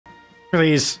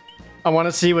Please. I want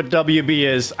to see what WB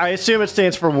is. I assume it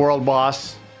stands for World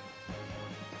Boss.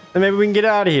 And maybe we can get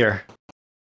out of here.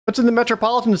 What's in the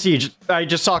Metropolitan Siege? I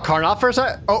just saw Karnov for a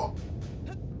sec. Oh.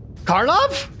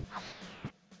 Karnov?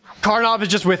 Karnov is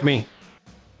just with me.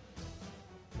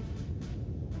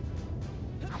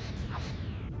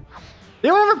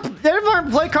 Did anyone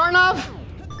ever play Karnov?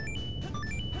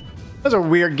 That's a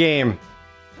weird game.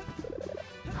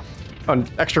 Oh, an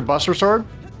extra Buster Sword?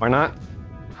 Why not?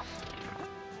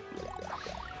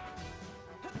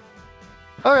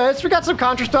 Alright, so we got some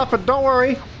Contra stuff, but don't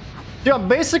worry. Dude, I'm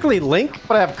basically Link,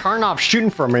 but I have Karnov shooting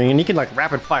for me, and he can, like,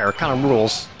 rapid fire. Kind of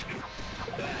rules.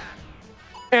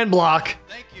 And block.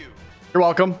 Thank you. You're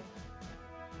welcome.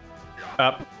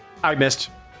 I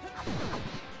missed.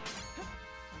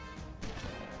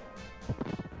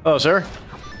 Oh, sir.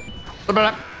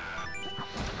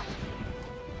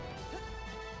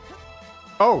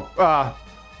 Oh,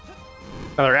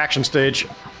 another action stage.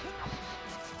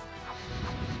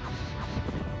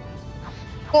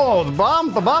 Oh, the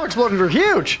bomb explosions are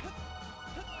huge.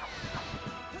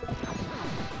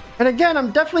 And again,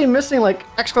 I'm definitely missing like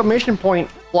exclamation point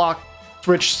block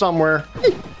switch somewhere.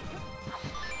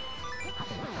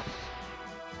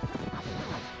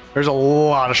 There's a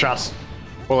lot of shots.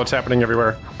 Bullets happening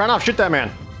everywhere. Karnov, shoot that man.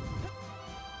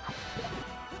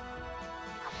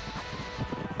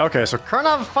 Okay, so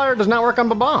Karnov fire does not work on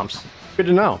the bombs. Good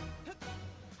to know.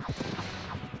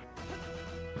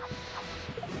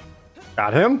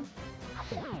 Got him.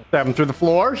 Stab him through the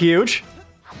floor. Huge.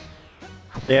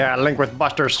 Yeah, Link with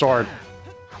Buster Sword.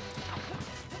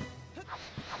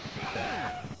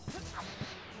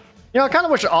 You know, I kind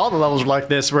of wish all the levels were like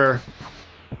this, where...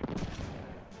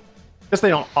 I guess they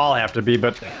don't all have to be,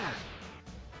 but...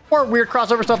 More weird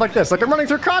crossover stuff like this. Like, I'm running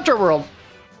through Contra World.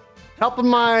 Helping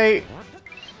my...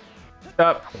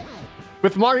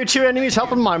 with Mario 2 enemies,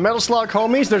 helping my Metal Slug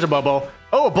homies. There's a Bobo.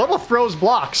 Oh, a Bobo throws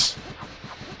blocks.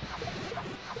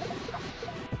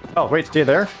 Oh, wait, stay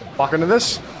there. Walk into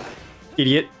this.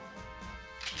 Idiot.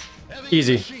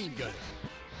 Easy.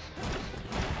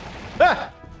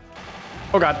 Ah!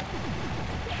 Oh, God.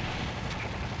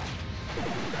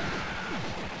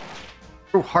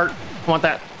 Oh, heart. I want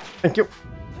that. Thank you.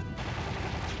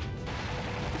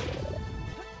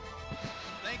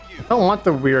 I don't want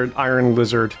the weird iron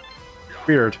lizard.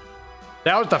 Weird.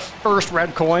 That was the first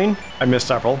red coin. I missed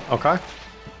several. Okay.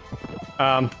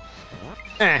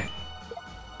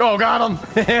 Oh, got him.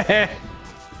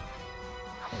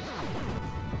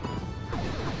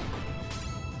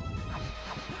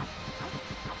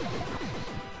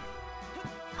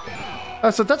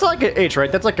 So that's like an H,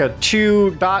 right? That's like a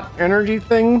 2-dot energy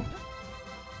thing.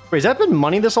 Wait, has that been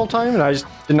money this whole time? And I just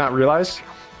did not realize.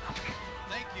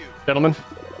 Thank you. Gentlemen.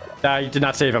 You did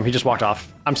not save him. He just walked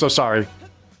off. I'm so sorry.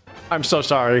 I'm so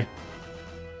sorry.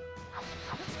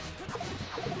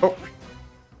 Oh.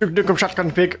 Duke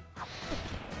shotgun pig.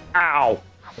 Ow.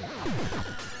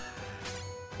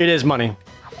 It is money.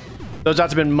 Those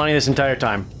dots have been money this entire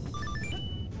time.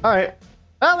 Alright.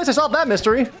 Well, at least I solved that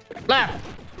mystery. Flap.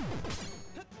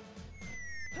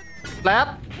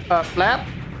 Flap. Flap.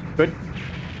 Good.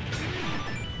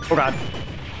 Oh, God.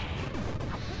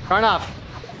 Karnov.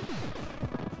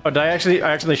 Oh, did I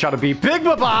accidentally shot a bee.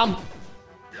 Pigma bomb!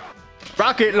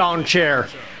 Rocket launcher.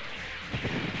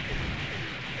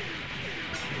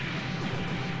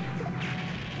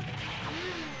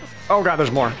 Oh, God,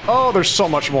 there's more. Oh, there's so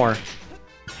much more.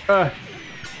 I'm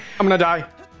gonna die.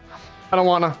 I don't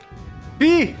wanna.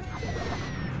 Bee!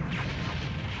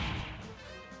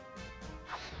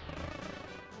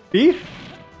 Bee?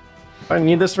 I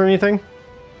need this for anything?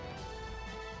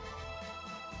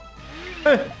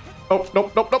 Oh,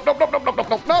 nope, nope, nope, nope, nope, nope, nope, nope,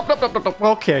 nope, nope, nope, nope, nope.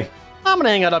 Okay. I'm gonna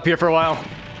hang out up here for a while.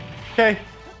 Okay.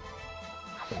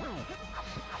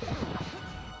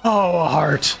 Oh, a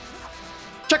heart.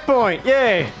 Checkpoint,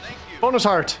 yay. Bonus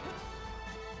heart.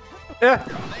 Yeah.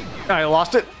 I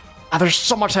lost it. Ah, there's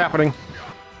so much happening.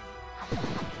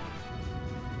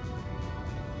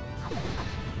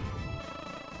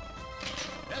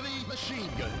 Heavy machine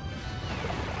gun.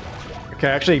 Okay,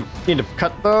 I actually need to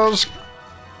cut those.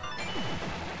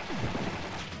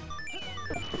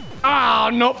 Ah,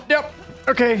 nope, yep.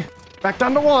 Okay, back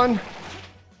down to 1.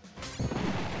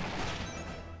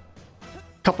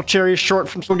 Couple cherries short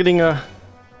from still getting a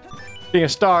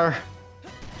star.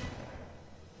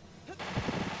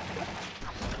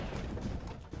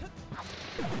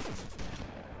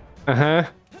 Uh-huh.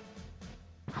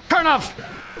 Karnov!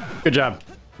 Good job.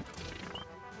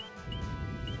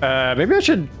 Maybe I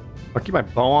should... I'll keep my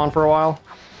bow on for a while.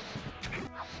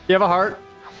 You have a heart?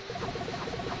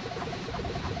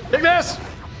 Take this!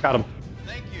 Got him.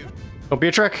 Thank you. Don't be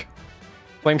a trick.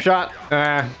 Flame shot.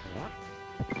 Ah.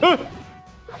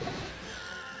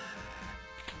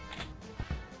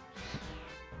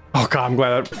 Oh god, I'm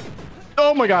glad that...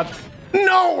 Oh my god.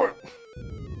 No!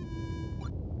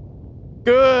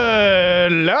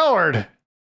 Good lord.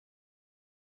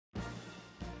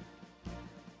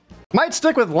 Might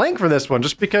stick with Link for this one,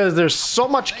 just because there's so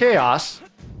much chaos.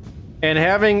 And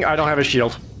having... I don't have a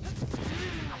shield.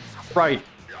 Right.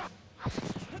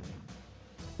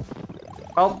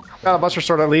 Well, got a Buster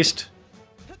Sword at least.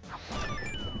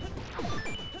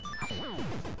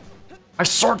 My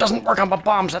sword doesn't work on my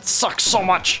bombs. That sucks so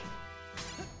much.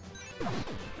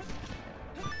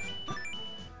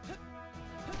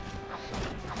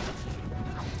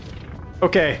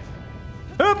 Okay.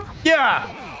 Oop, yeah.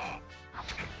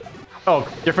 Oh,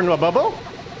 different Bubbo?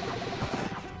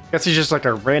 Guess he's just like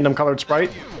a random colored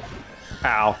sprite.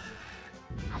 Ow.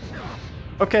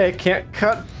 Okay, can't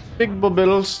cut big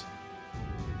bubbles.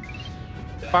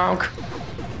 Bonk.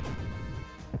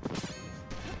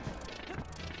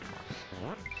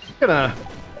 Gonna...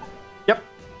 Yep.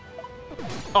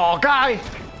 Oh, guy!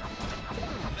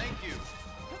 Thank you.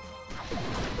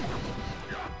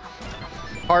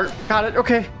 Heart. Got it.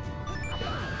 Okay.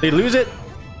 They lose it.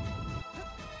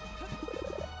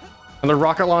 Another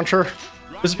rocket launcher.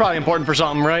 This is probably important for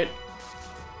something, right?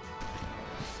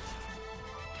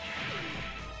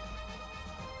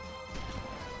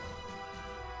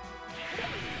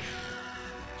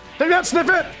 Take that, sniff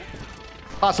it!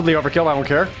 Possibly overkill, I don't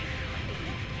care.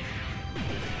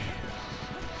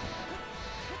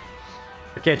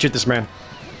 I can't shoot this man.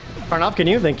 Karnov, can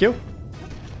you? Thank you.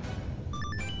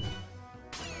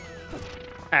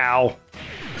 Ow.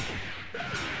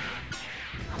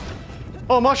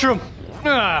 Oh, mushroom!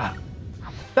 Ah.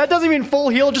 That doesn't mean full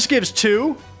heal, it just gives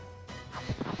 2.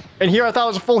 And here I thought it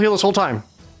was a full heal this whole time.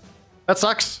 That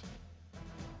sucks.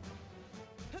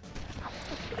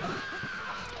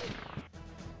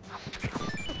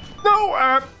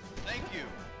 No! Thank you.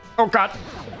 Oh god.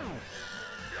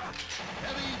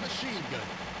 Heavy machine gun.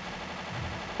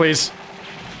 Please.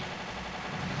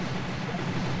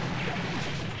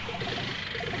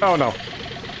 Oh no.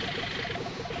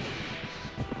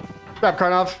 Grab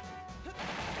Karnov.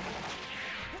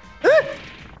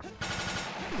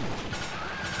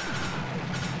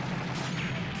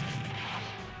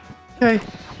 Okay.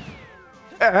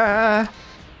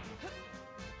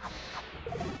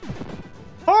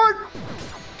 Hard!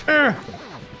 Thank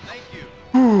you.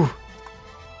 Whew.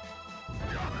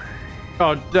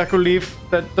 Oh, Deku Leaf.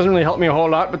 That doesn't really help me a whole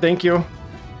lot, but thank you.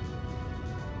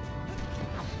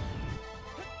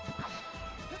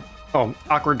 Oh,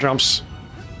 awkward jumps.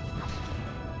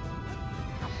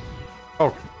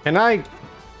 Oh, can I...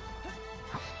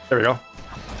 There we go.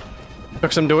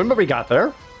 Took some doing, but we got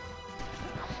there.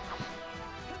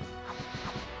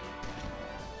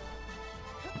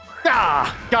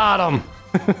 Ah! Got him!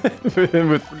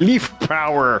 With leaf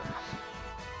power.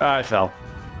 I fell.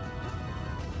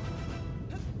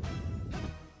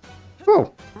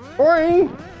 Oh,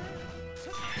 boing!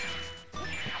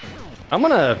 I'm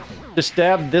gonna just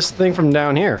stab this thing from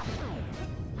down here.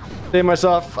 Save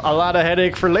myself a lot of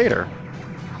headache for later.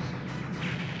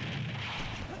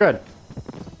 Good.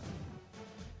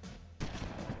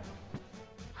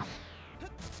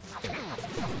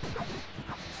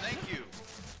 Thank you.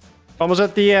 Almost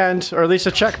at the end, or at least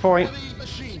a checkpoint. Heavy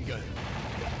machine gun.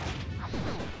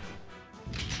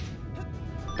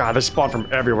 God, they spawn from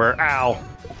everywhere. Ow.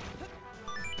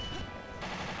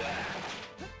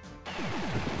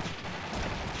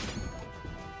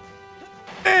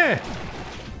 Eh!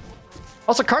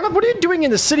 Also, Karnov, what are you doing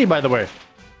in the city, by the way?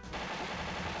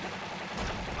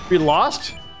 We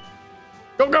lost?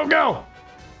 Go, go, go!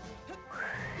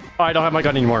 Oh, I don't have my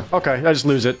gun anymore. Okay, I just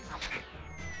lose it.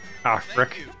 Ah,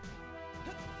 frick.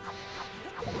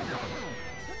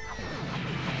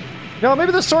 No,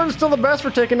 maybe the sword is still the best for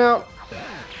taking out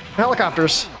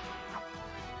helicopters.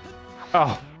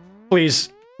 Oh,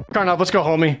 please. Karnov, let's go,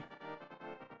 homie.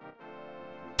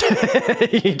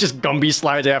 He just Gumby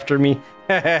slides after me.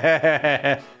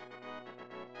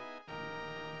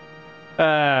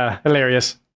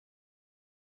 Hilarious.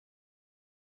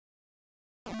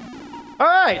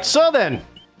 Alright, so then.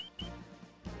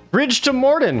 Bridge to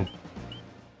Morden.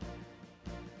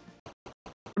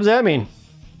 What does that mean?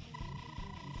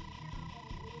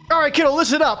 Alright, kiddo,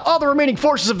 listen up. All the remaining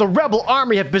forces of the rebel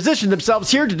army have positioned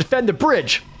themselves here to defend the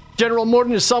bridge. General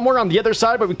Morden is somewhere on the other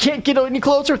side, but we can't get any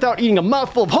closer without eating a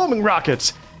mouthful of homing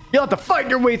rockets. You'll have to fight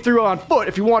your way through on foot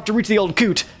if you want to reach the old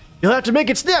coot. You'll have to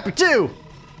make it snappy, too.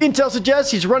 Intel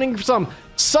suggests he's running some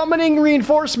summoning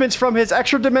reinforcements from his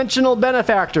extra-dimensional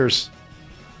benefactors.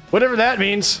 Whatever that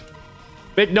means.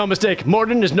 Make no mistake,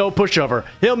 Morden is no pushover.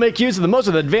 He'll make use of the most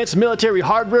of the advanced military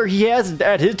hardware he has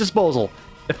at his disposal.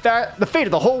 The fate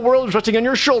of the whole world is resting on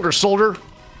your shoulders, soldier.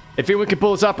 If anyone can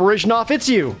pull this operation off, it's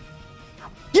you.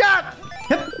 Yeah!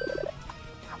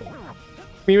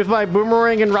 Me with my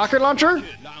boomerang and rocket launcher?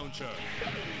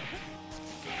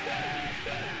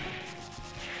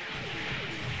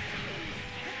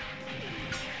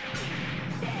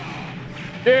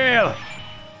 Yeah!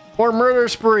 More murder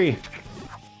spree.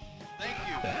 Thank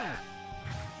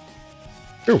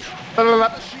Ooh. you.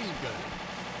 Machine gun.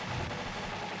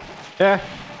 Yeah.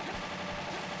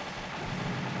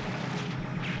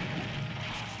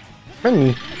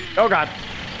 Oh god.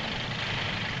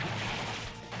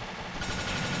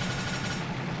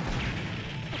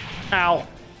 Ow.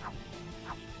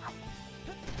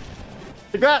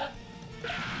 Take that.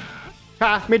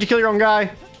 Ha, made you kill your own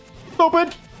guy.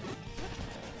 Stupid.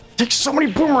 Takes so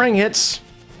many boomerang hits.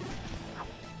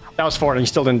 That was 4 and he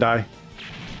still didn't die.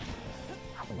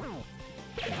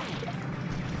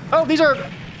 Oh, these are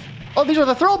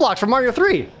the throw blocks from Mario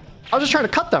 3. I was just trying to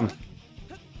cut them.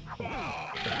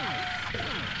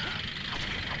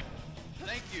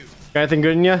 Thank you. Got anything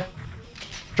good in you?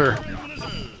 Sure.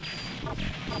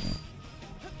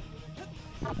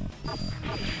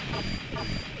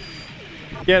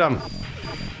 Get him.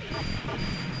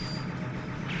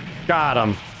 Got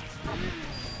him.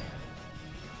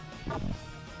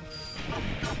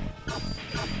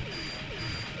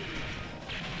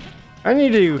 I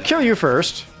need to kill you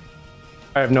first.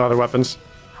 I have no other weapons.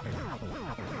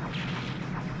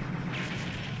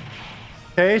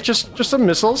 Okay, just some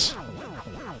missiles.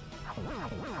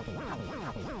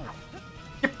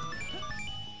 Yep.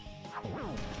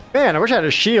 Man, I wish I had a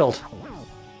shield.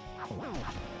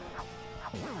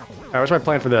 Alright, what's my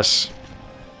plan for this?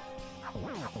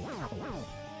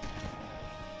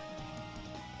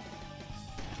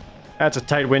 That's a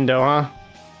tight window, huh?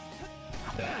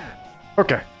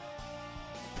 Okay.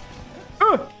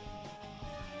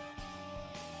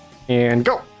 And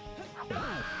go.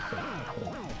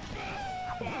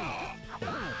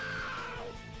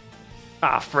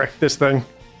 Ah, frick, this thing.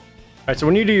 Alright, so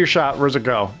when you do your shot, where's it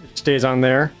go? It stays on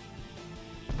there.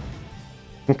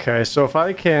 Okay, so if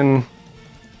I can...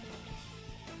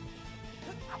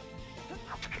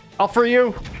 Out for you!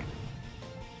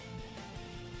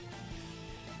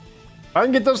 If I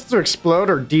can get those to explode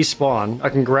or despawn, I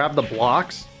can grab the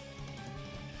blocks,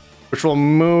 which will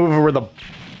move where the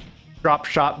drop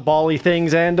shot bally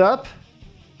things end up.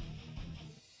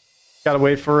 Gotta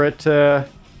wait for it to...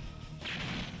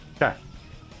 Okay.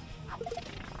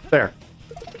 There.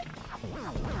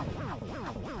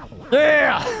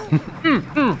 Yeah!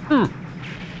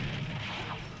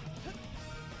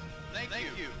 Thank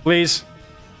you. Please.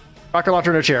 Rocket launcher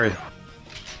and a cherry.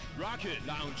 Rocket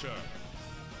launcher.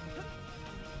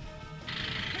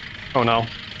 Oh no.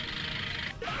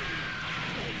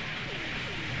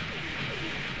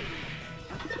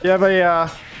 You have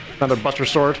a, another Buster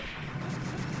Sword.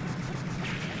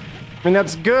 I mean,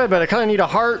 that's good, but I kind of need a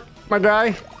heart, my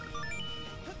guy.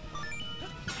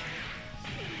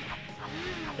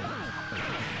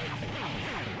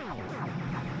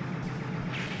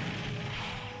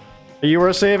 Are you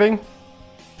worth saving?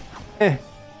 Okay.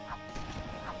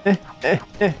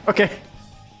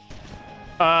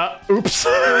 Oops.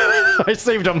 I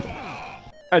saved him.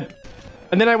 And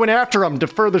then I went after him to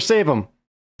further save him.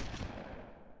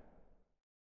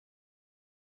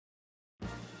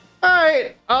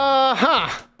 Alright,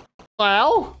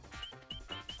 well...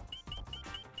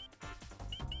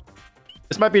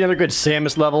 This might be another good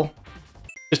Samus level.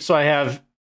 Just so I have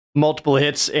multiple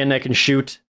hits and I can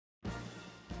shoot.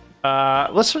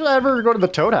 Let's ever go to the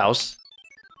Toad House.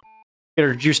 Get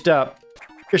her juiced up.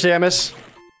 Here, Samus.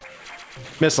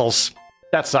 Missiles.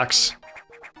 That sucks.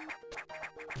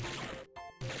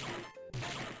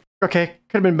 Okay,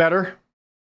 could have been better.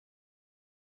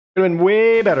 Could have been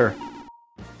way better.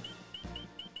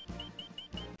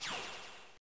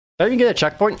 Did I even get a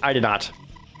checkpoint? I did not.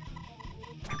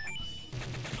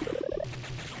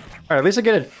 Alright, at least I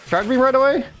get a charge beam right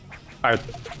away? Alright.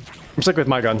 I'm sick with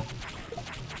my gun.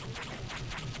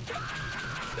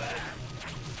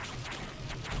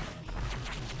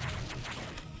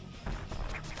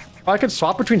 I could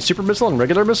swap between super missile and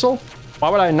regular missile? Why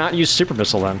would I not use super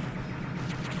missile then?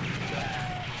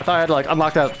 I thought I had to like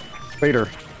unlock that later.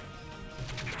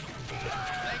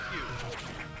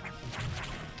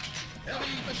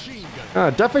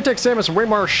 Definitely takes Samus way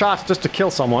more shots just to kill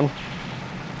someone.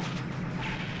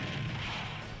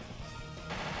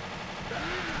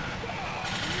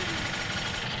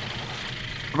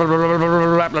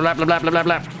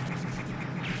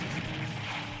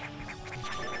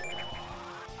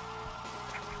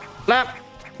 Flap.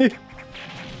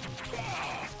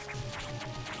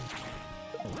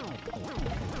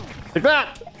 Take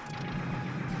that.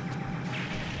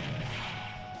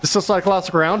 This looks like lots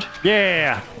of ground.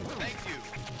 Yeah. Thank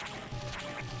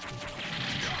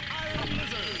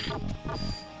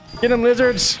you. Get them,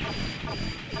 lizards.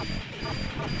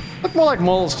 Look more like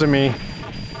moles to me.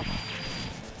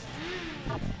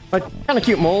 Like, kind of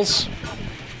cute moles.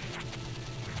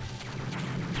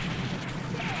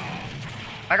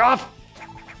 Back off!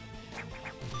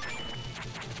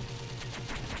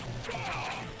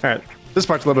 Alright, this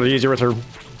part's a little bit easier with her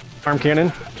arm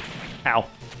cannon. Ow.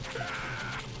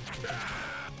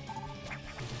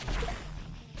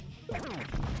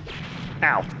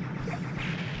 Ow.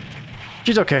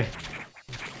 She's okay.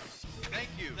 Thank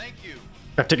you. Thank you.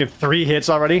 I've taken 3 hits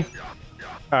already.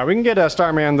 Alright, we can get a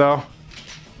Starman though.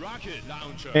 Rocket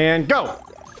launcher. And go!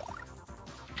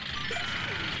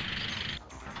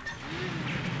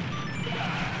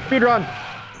 Speed run!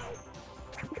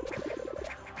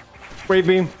 Wave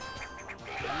beam.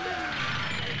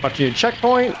 Watch you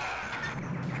checkpoint.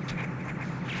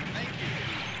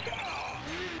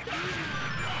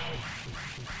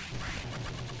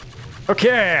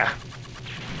 Okay.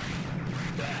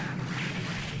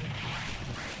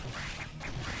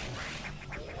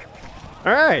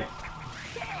 All right.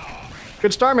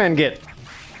 Good Starman get.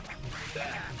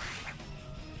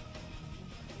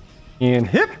 And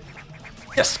hip.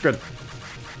 Yes, good.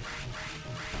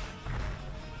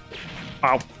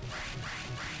 Wow.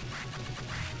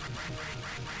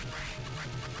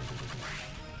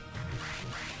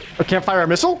 I can't fire a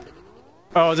missile?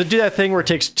 Oh, does it do that thing where it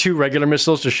takes 2 regular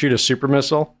missiles to shoot a super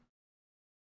missile?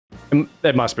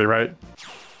 It must be, right?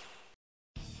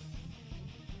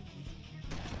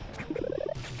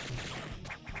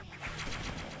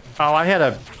 Oh, I had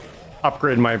a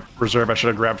upgrade in my reserve I should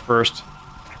have grabbed first.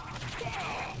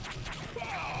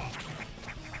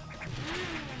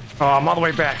 Oh, I'm all the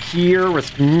way back here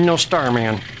with no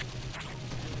Starman.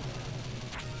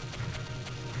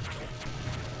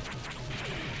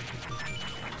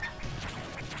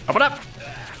 Up and up!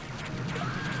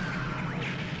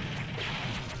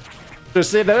 Just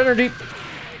save that energy.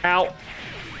 Ow.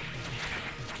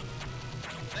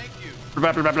 Thank you.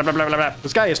 Blah, blah, blah, blah, blah, blah, blah.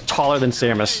 This guy is taller than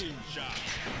Samus. Aim shot.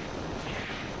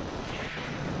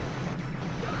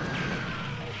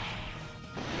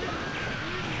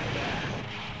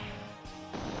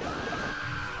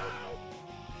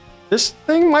 This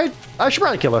thing might... I should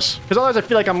probably kill this. Because otherwise I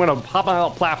feel like I'm going to hop on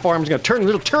a platform. It's going to turn a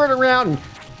little turret around and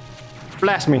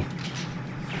blast me.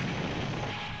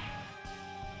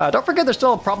 Don't forget there's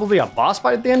still probably a boss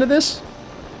fight at the end of this.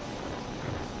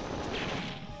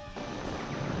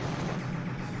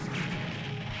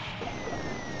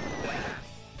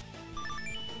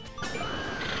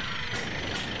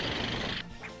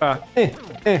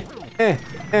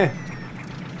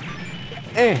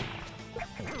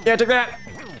 Yeah, take that!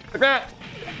 Take that!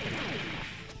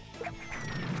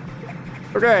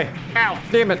 Okay. Ow,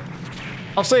 damn it.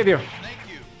 I'll save you. Thank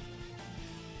you.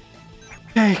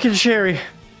 Hey, get a Sherry.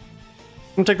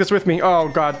 I'm gonna take this with me. Oh,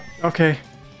 God. Okay.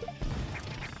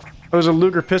 There's a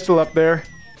Luger pistol up there.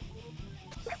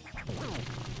 I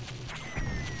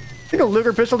think a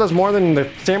Luger pistol does more than the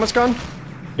Samus gun?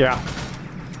 Yeah.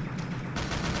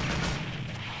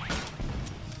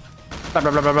 Blah,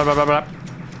 blah, blah, blah, blah, blah, blah.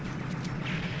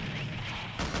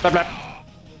 Blah, blah.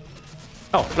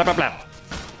 Oh, blah, blah, blah.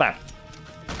 Blah.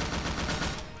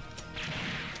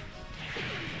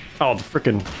 Oh, the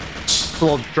freaking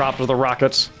slow drop of the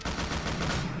rockets.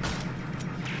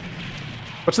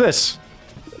 What's this?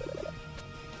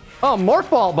 Oh, Morph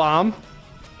Ball Bomb.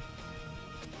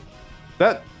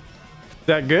 That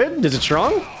good? Is it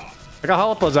strong? Like how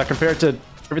helpful is that compared to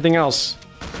everything else?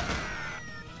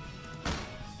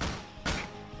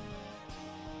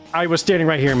 I was standing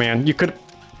right here, man. You could...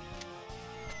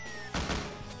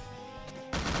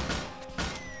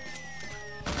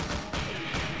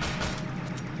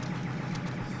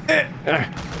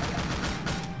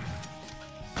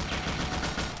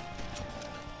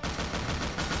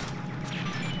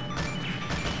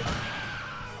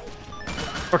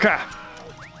 Okay.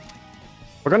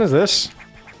 What gun is this?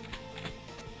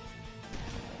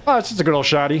 Oh, it's just a good old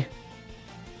shotty.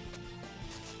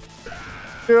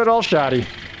 Good old shotty.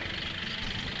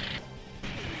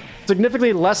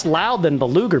 Significantly less loud than the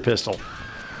Luger pistol.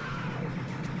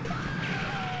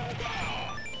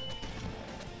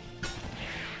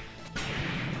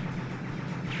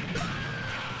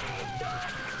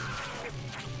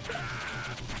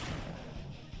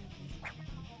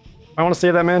 I want to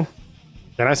save that man.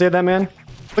 Can I save that man?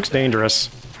 Looks dangerous.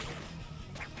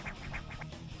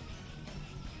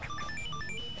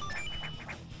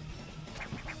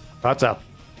 That's a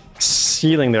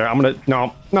ceiling there. I'm gonna...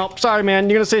 No, sorry, man.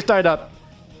 You're gonna stay tied up.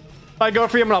 If I go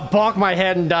for you, I'm gonna bonk my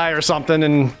head and die or something,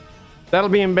 and that'll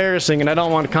be embarrassing, and I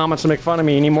don't want comments to make fun of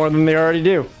me any more than they already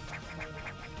do.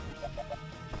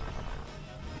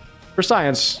 For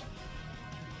science.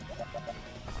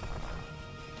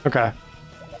 Okay.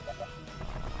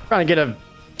 Trying to get a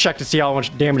check to see how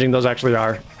much damaging those actually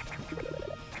are.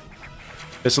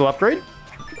 Missile upgrade.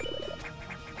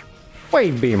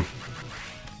 Wave beam.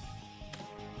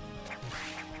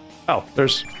 Oh,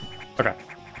 there's... Okay.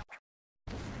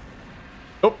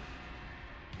 Oh.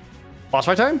 Boss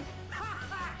fight time?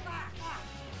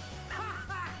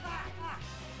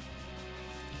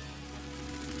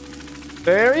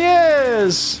 There he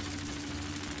is!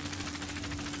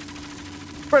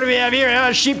 What do we have here?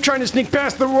 A sheep trying to sneak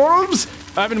past the wolves?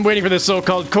 I've been waiting for this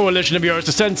so-called coalition of yours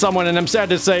to send someone, and I'm sad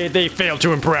to say they failed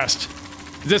to impress.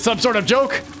 Is this some sort of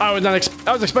joke? I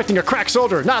was expecting a crack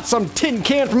soldier, not some tin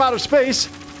can from outer space.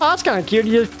 Oh, that's kind of cute.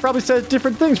 You probably said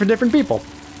different things for different people.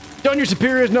 Don't your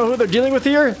superiors know who they're dealing with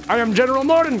here? I am General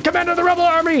Morden, commander of the rebel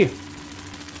army!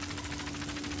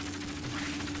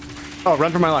 Oh,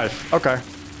 run for my life. Okay.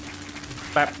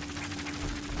 Bap.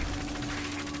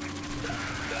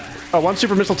 Oh, one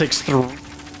super missile takes 3.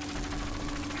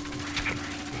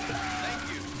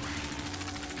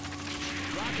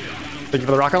 Thank you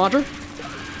for the rocket launcher.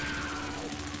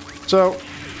 So,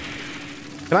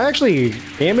 can I actually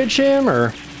damage him,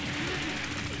 or...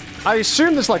 I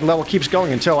assume this like level keeps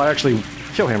going until I actually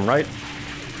kill him, right?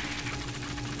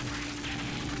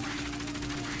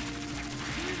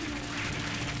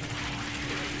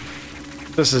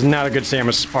 This is not a good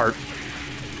Samus part.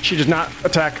 She does not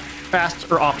attack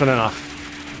fast or often enough.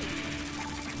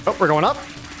 Oh, we're going up.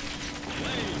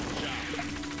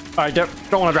 I don't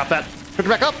want to drop that. Pick it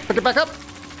back up. Pick it back up.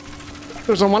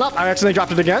 There's one up. I accidentally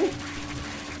dropped it again.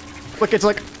 Look, it's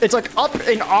like up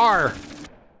in R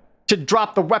to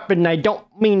drop the weapon, and I don't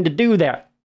mean to do that.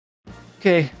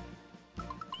 Okay.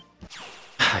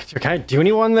 Can I do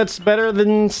anyone that's better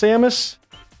than Samus?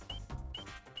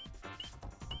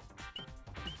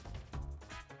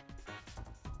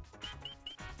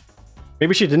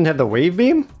 Maybe she didn't have the wave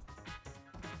beam?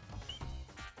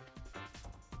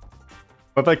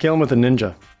 What if I kill him with a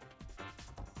ninja?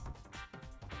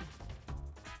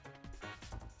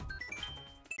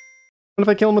 What if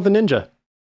I kill him with a ninja?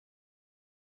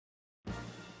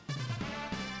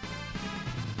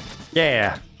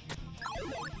 Yeah.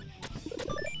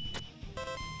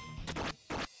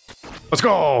 Let's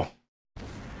go.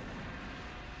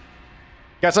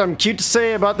 Got something cute to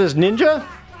say about this ninja?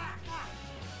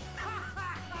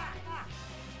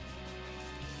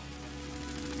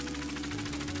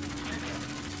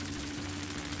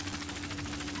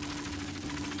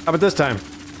 How about this time?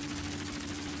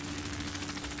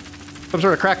 Some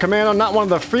sort of crack commando, not one of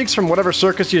the freaks from whatever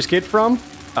circus you escaped from?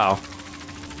 Oh.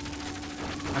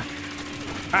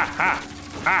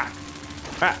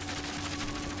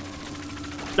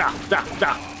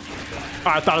 Oh,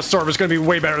 I thought a sword was gonna be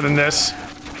way better than this.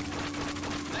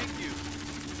 Thank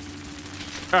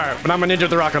you. Alright, but I'm a ninja with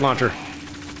the rocket launcher.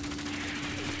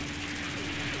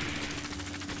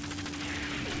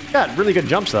 Got really good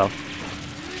jumps though.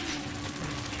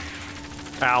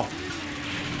 Ow.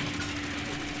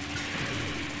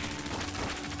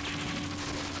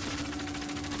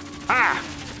 Ah!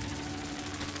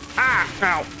 Ah!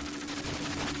 Ow!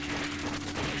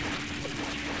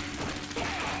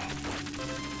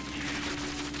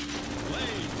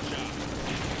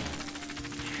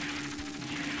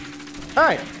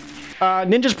 Alright.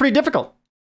 Ninja's pretty difficult.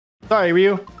 Sorry,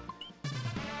 Ryu.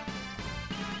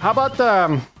 How about,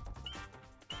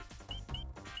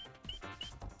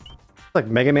 like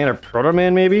Mega Man or Proto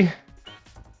Man, maybe?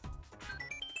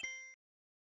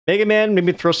 Mega Man,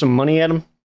 maybe throw some money at him.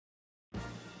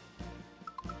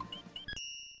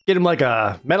 Get him like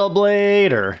a Metal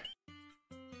Blade, or...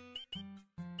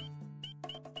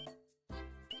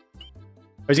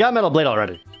 Oh, he's got a Metal Blade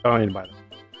already. I don't need to buy them.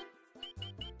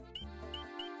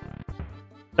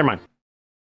 Never mind.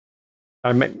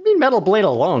 I mean, Metal Blade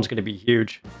alone is going to be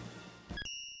huge.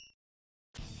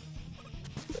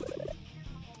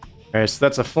 Alright, so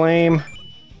that's a flame.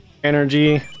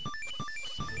 Energy.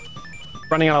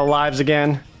 Running out of lives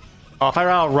again. Oh, if I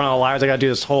run out of lives, I gotta do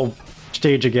this whole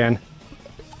stage again.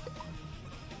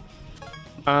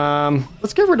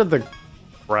 Let's get rid of the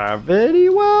gravity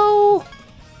well.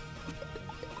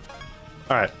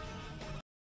 Alright.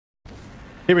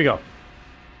 Here we go.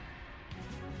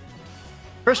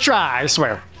 First try, I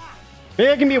swear.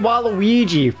 Maybe I can be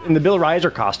Waluigi in the Bill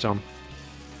Reiser costume.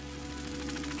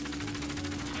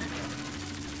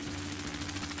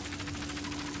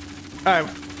 Alright.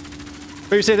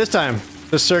 do you say this time?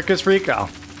 The circus freak? Oh,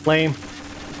 lame.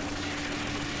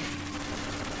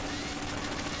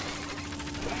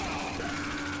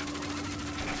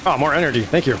 Oh, more energy.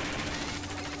 Thank you.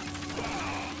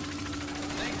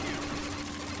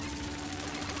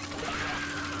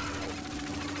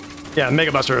 Yeah,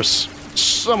 Mega Buster is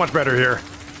so much better here.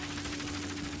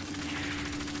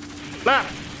 Ah!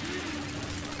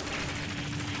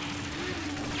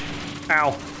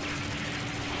 Ow.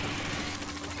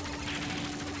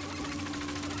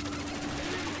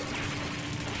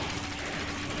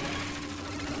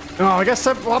 Oh, I guess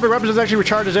Lobby Weapons doesn't actually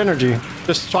recharge his energy.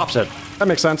 Just swaps it. That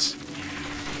makes sense.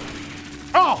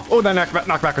 Oh! Oh, that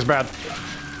knockback was bad.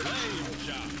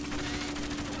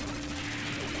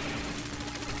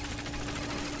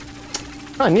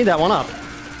 I need that one up.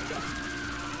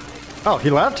 Oh, he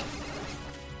left?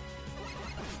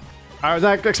 I was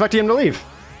not expecting him to leave.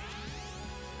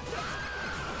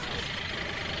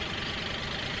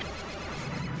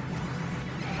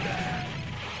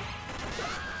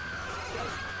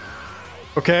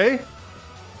 Okay.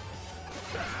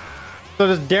 So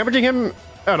does damaging him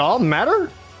at all matter?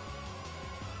 Or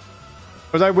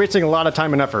was I wasting a lot of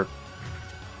time and effort?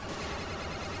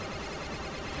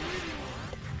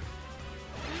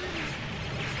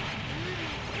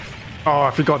 Oh,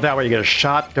 if you go that way, you get a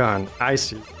shotgun. I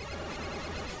see.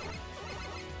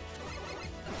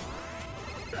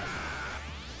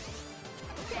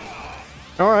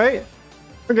 All right.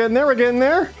 We're getting there, we're getting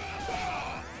there.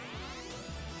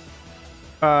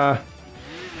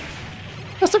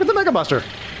 Let's look at the Mega Buster.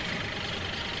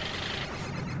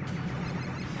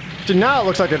 So now it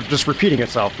looks like it's just repeating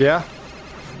itself, yeah?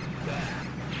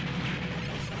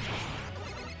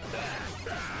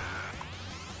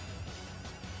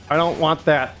 I don't want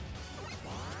that.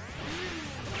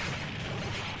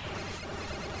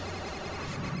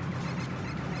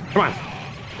 Come on.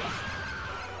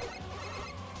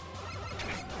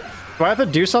 Do I have to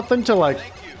do something to, like,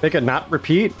 make it not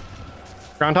repeat?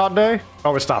 Groundhog Day?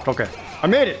 Oh, it stopped. Okay. I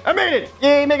made it! I made it!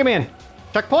 Yay, Mega Man!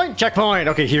 Checkpoint? Checkpoint!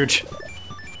 Okay, huge.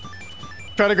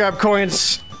 Try to grab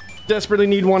coins. Desperately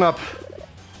need one up.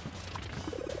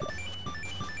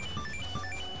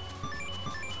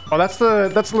 Oh, that's the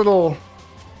little...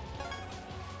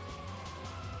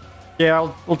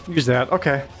 Yeah, we'll use that.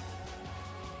 Okay.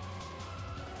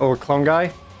 Oh, clone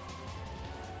guy?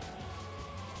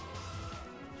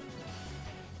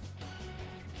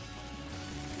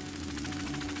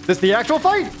 Is this the actual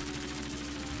fight?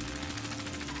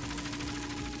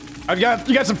 You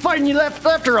got some fighting you left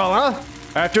after all, huh?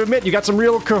 I have to admit, you got some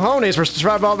real cojones for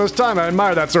surviving all this time. I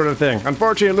admire that sort of thing.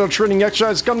 Unfortunately, a little training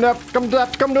exercise come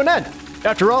to an end.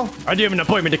 After all, I do have an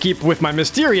appointment to keep with my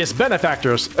mysterious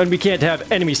benefactors, and we can't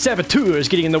have enemy saboteurs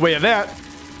getting in the way of that.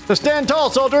 So stand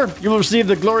tall, soldier. You will receive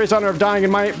the glorious honor of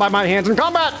dying by my hands in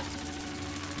combat.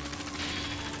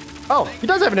 Oh, he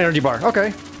does have an energy bar.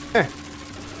 Okay. Eh.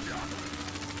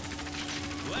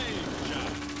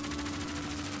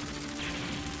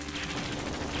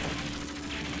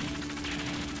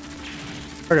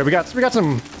 Okay, we got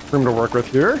some room to work with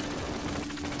here.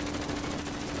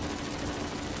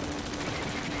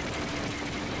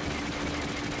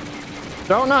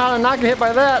 Don't know how to not get hit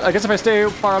by that. I guess if I stay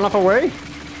far enough away.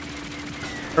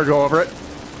 Or go over it.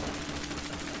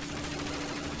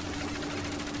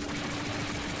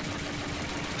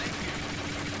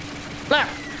 Slap!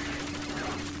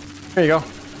 There you go.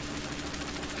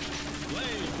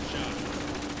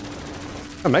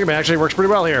 Oh, Mega Man actually works pretty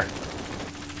well here.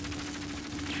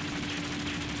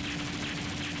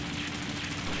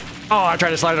 Oh, I tried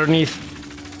to slide underneath.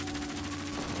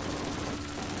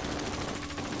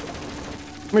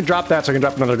 Let me drop that so I can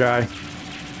drop another guy.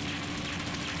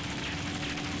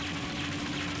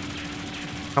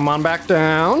 Come on back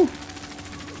down.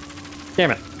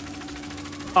 Damn it.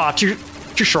 Aw, too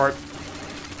short.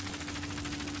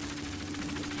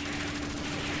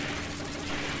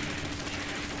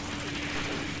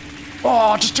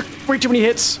 Oh, just took way too many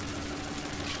hits.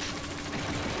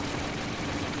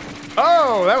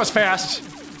 Oh, that was fast.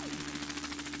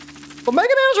 Well, Mega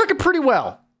Man is working pretty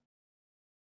well.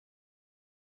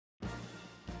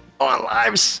 On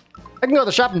lives. I can go to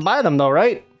the shop and buy them though,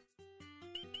 right?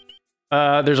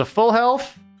 There's a full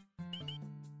health.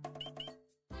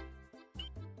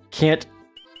 Can't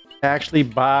actually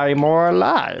buy more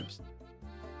lives.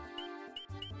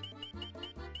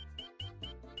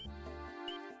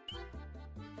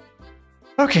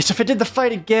 Okay, so if I did the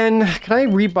fight again, can I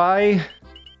rebuy?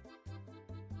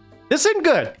 This isn't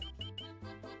good.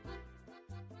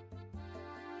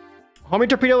 Homing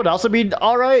torpedo would also be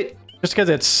alright. Just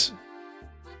because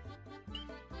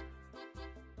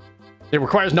it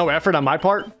requires no effort on my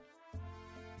part.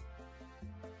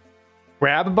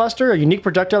 Grab Buster, a unique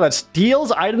projectile that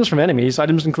steals items from enemies.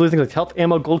 Items include things like health,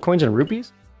 ammo, gold coins, and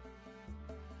rupees.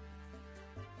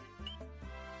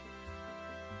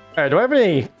 Alright, do I have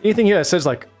anything here that says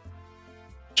like...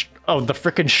 Oh, the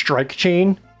frickin' strike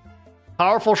chain?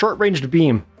 Powerful short-ranged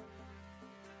beam.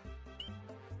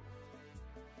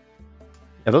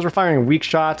 Yeah, those were firing weak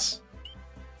shots.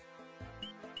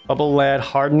 Bubble lead,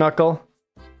 hard knuckle.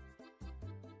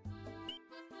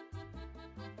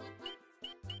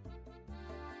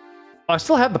 I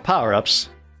still have the power-ups.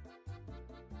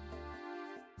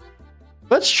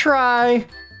 Let's try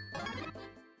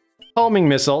homing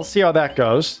missile, see how that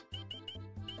goes.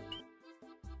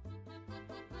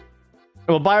 And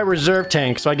we'll buy a reserve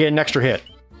tank so I get an extra hit.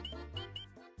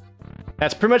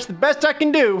 That's pretty much the best I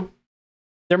can do.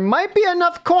 There might be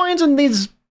enough coins in these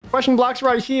question blocks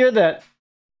right here that...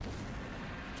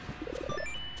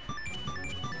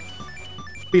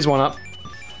 Please one up.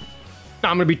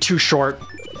 I'm gonna be too short.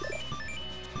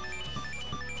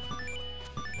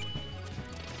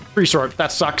 3 short,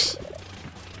 that sucks.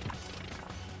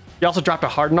 You also dropped a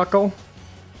hard knuckle.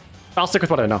 I'll stick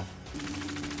with what I know.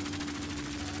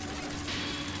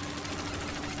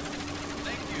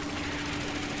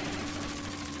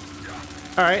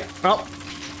 Alright, well,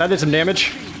 that did some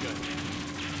damage.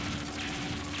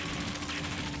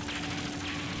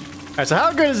 Alright, so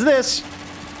how good is this?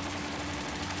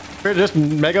 Compared to just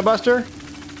Mega Buster?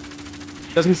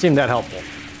 Doesn't seem that helpful.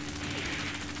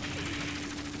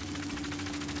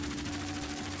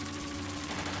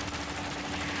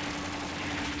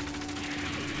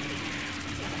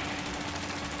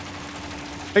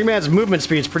 Big Man's movement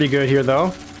speed's pretty good here,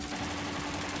 though.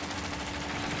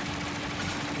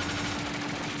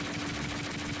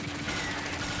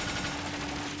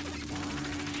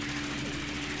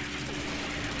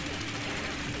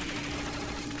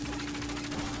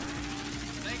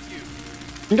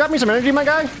 You got me some energy, my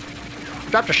guy?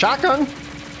 Dropped a shotgun?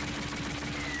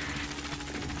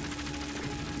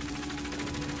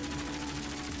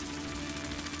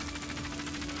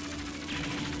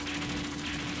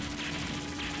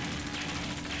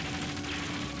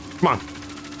 Come on.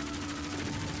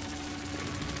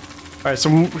 Alright, so...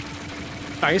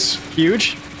 Nice.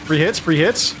 Huge. Free hits, free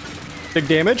hits. Big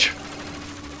damage.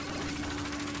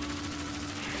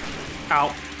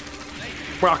 Ow.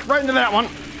 Walked right into that one.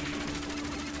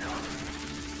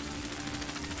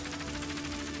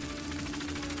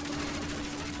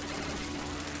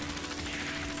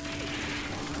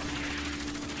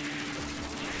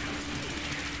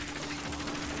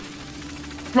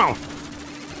 Come on.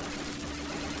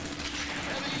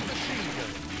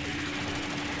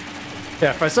 Yeah,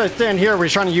 if I stand here where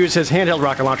he's trying to use his handheld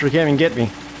rocket launcher, he can't even get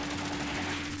me.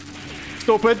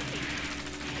 Stupid.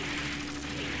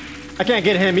 I can't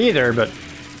get him either, but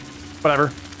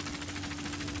whatever.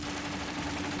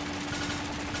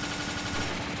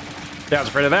 Yeah, I was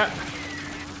afraid of that.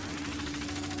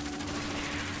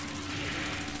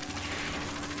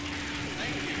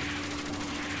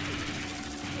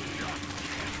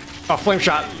 Oh, flame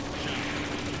shot.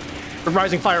 The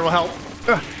rising fire will help.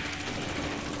 Ugh.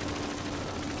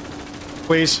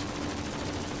 Please.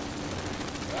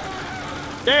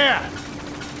 Yeah!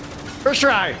 First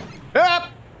try. Up!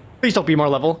 Please don't be more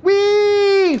level.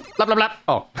 Whee! Blah, blah, blah.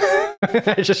 Oh.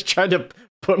 I just tried to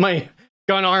put my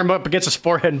gun arm up against his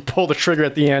forehead and pull the trigger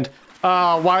at the end.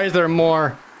 Why is there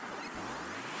more?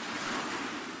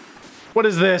 What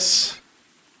is this?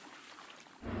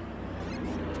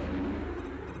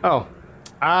 Oh.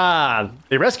 Ah,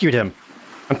 they rescued him.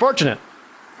 Unfortunate.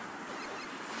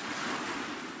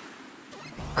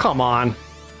 Come on.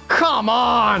 Come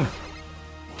on!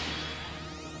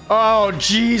 Oh,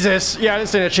 Jesus. Yeah, I didn't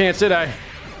stand a chance, did I?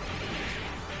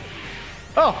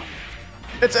 Oh!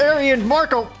 It's Ari and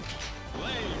Marco!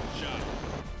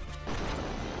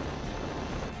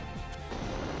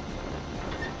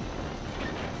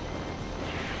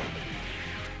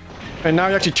 And now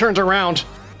he actually turns around.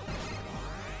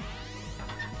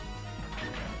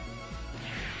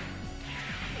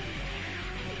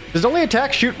 Does only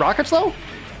attack shoot rockets, though?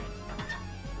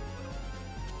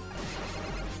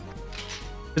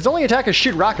 His only attack is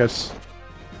shoot rockets.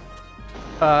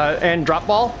 And drop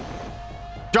ball.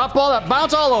 Drop ball that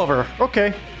bounce all over.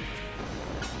 Okay.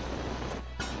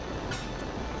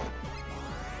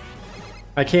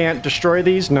 I can't destroy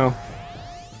these? No.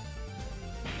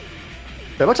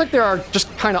 It looks like there are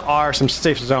just kind of are some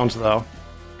safe zones, though.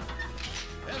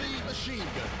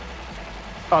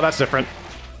 Oh, that's different.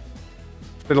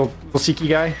 Little Seeky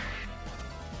guy.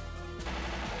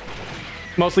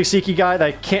 Mostly Seeky guy that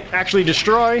I can't actually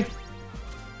destroy.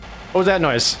 What was that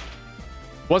noise?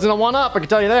 Wasn't a 1-up, I can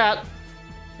tell you that.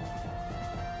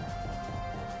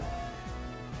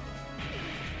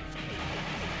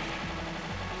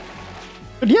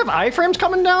 Do you have iframes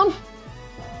coming down?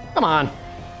 Come on.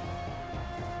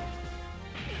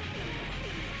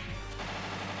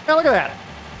 Yeah, look at that.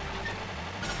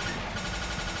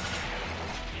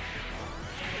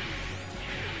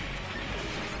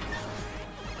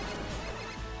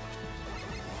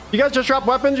 You guys just drop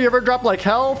weapons? You ever drop like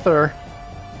health or?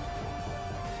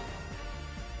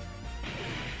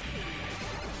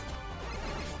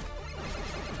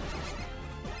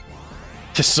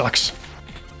 This sucks.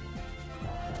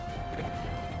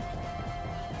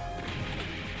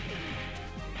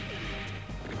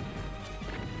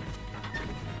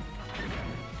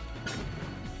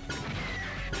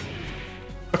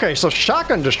 Okay, so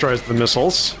shotgun destroys the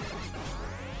missiles.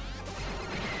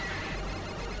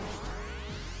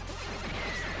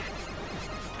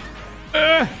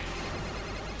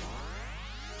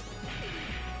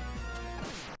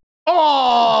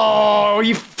 Oh,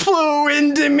 you flew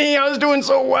into me. I was doing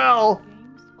so well.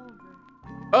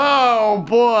 Oh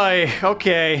boy.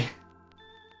 Okay.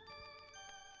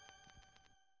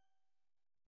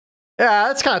 Yeah,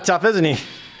 that's kind of tough, isn't he?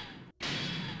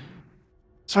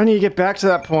 So I need to get back to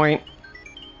that point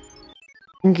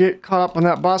and get caught up on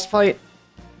that boss fight.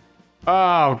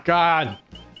 Oh god.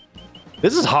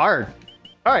 This is hard.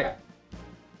 All right.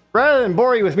 Rather than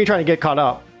bore you with me trying to get caught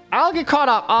up, I'll get caught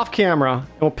up off camera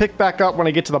and we'll pick back up when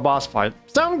I get to the boss fight.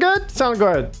 Sound good? Sound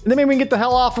good. And then maybe we can get the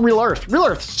hell off of Real Earth. Real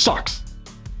Earth sucks.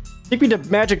 Take me to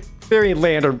Magic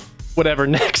Fairyland or whatever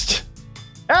next.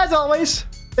 As always,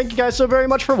 thank you guys so very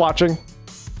much for watching.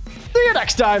 See you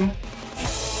next time.